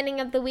the beginning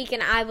of the week,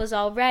 and I was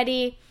all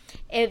ready.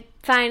 It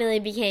finally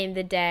became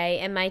the day,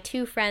 and my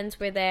two friends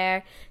were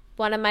there.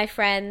 One of my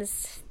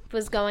friends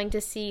was going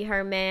to see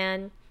her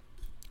man,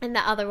 and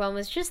the other one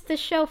was just the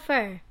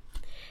chauffeur.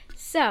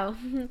 So,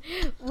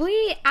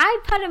 I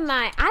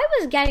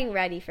was getting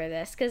ready for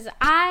this, because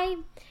I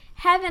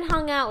haven't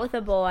hung out with a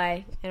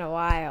boy in a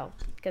while,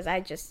 because I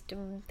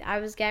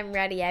was getting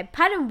ready. I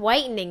put in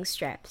whitening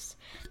strips.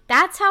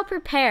 That's how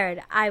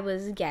prepared I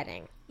was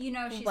getting. You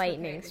know she's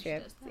whitening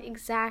strips.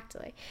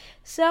 Exactly.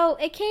 So,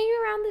 it came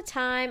around the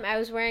time I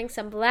was wearing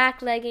some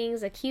black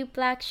leggings, a cute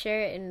black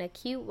shirt, and a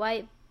cute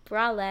white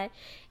bralette,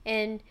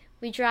 and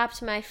we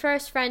dropped my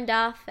first friend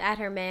off at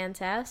her man's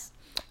house,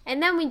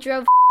 and then we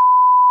drove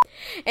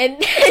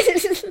and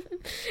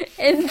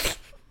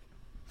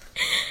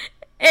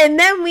and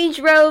then we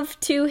drove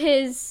to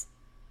his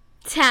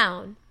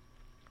town.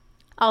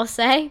 I'll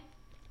say,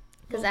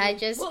 because I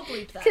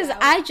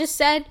just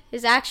said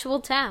his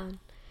actual town.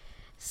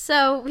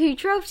 So we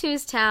drove to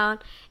his town,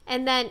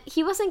 and then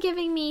he wasn't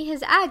giving me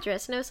his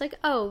address, and I was like,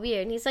 oh,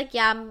 weird. And he's like,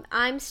 yeah,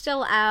 I'm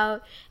still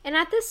out. And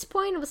at this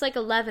point, it was like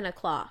 11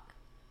 o'clock,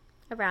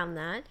 around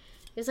that.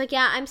 He was like,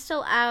 yeah, I'm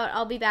still out.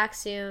 I'll be back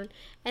soon.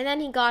 And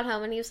then he got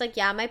home, and he was like,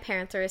 yeah, my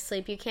parents are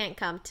asleep. You can't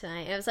come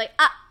tonight. And I was like,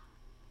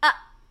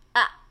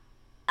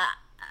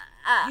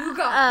 you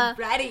got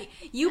ready.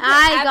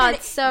 I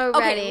got so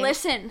ready. Okay,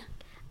 listen.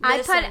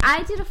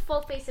 I did a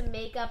full face of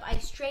makeup. I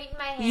straightened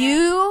my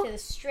hair to the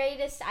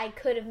straightest I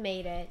could have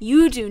made it.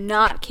 You do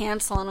not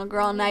cancel on a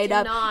girl night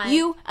up.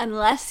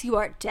 Unless you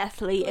are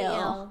deathly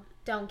ill.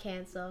 Don't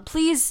cancel.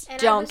 Please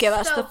don't give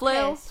us the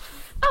flu. Pissed.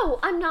 Oh,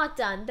 I'm not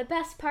done. The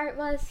best part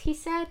was he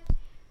said,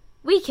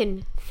 we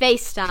can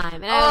FaceTime.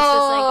 And I was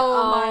just like,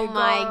 oh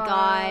my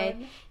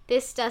God.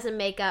 This doesn't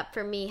make up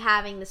for me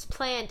having this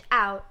planned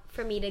out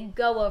for me to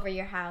go over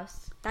your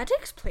house. That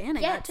takes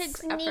planning. Yeah, that takes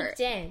sneaked effort.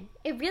 in.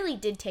 It really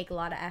did take a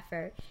lot of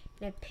effort.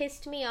 And it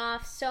pissed me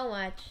off so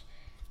much.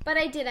 But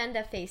I did end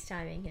up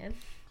FaceTiming him.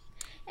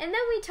 And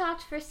then we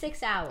talked for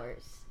 6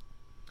 hours.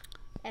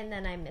 And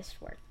then I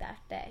missed work that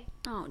day.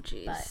 Oh,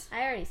 jeez. But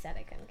I already said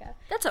I couldn't go.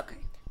 That's okay.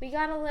 We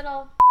got a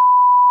little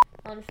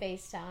on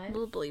FaceTime.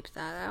 We'll bleep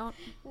that out.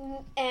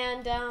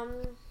 And,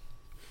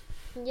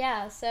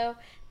 yeah, so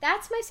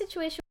that's my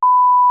situation.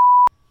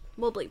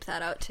 We'll bleep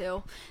that out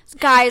too,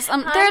 guys.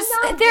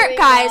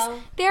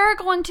 There are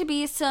going to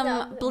be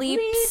some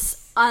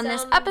bleeps on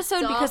this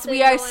episode because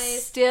we are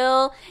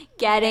still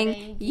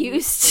getting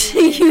used to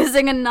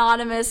using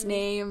anonymous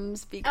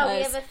names. Because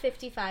we have a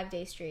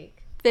 55-day streak.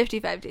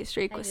 55-day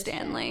streak with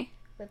Stanley.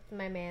 With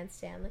my man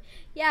Stanley.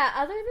 Yeah.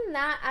 Other than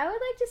that, I would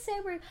like to say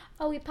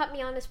we put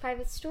me on his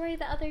private story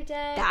the other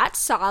day. That's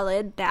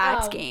solid.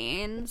 That's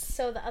gains.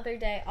 So the other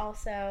day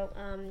also,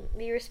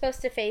 we were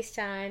supposed to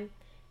FaceTime.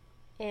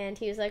 And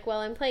he was like, well,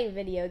 I'm playing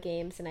video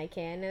games and I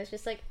can. And I was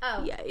just like,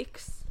 oh.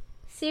 Yikes.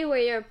 See where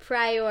your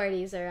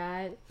priorities are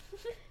at.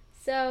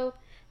 So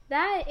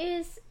that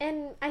is,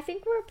 and I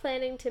think we're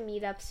planning to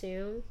meet up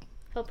soon.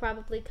 He'll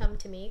probably come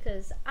to me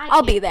because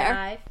I'll be there.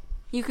 Drive.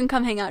 You can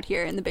come hang out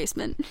here in the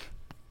basement.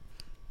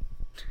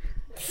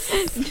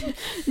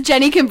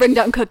 Jenny can bring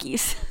down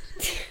cookies.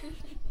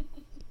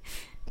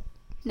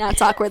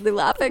 Nat's awkwardly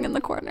laughing in the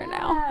corner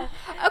now.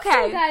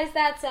 Okay. So guys,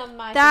 that's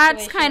my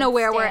That's kind of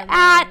where we're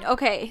at.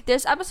 Okay,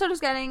 this episode is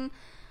getting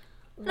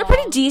a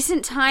pretty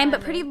decent time, but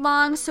pretty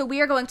long, so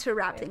we are going to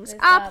wrap things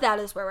up. That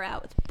is where we're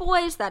at with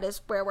boys. That is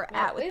where we're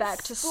at with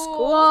back to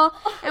school.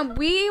 And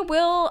we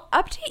will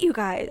update you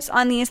guys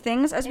on these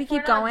things as we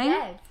keep going.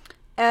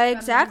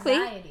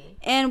 Exactly.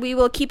 And we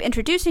will keep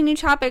introducing new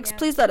topics.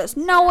 Please let us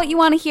know what you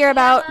want to hear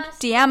about.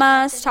 DM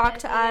us, talk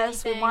to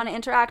us. We want to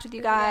interact with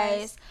you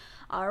guys.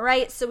 All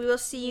right, so we will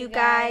see you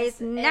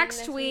guys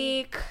next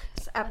week's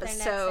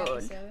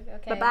episode.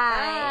 Okay, Bye-bye.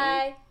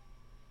 Bye.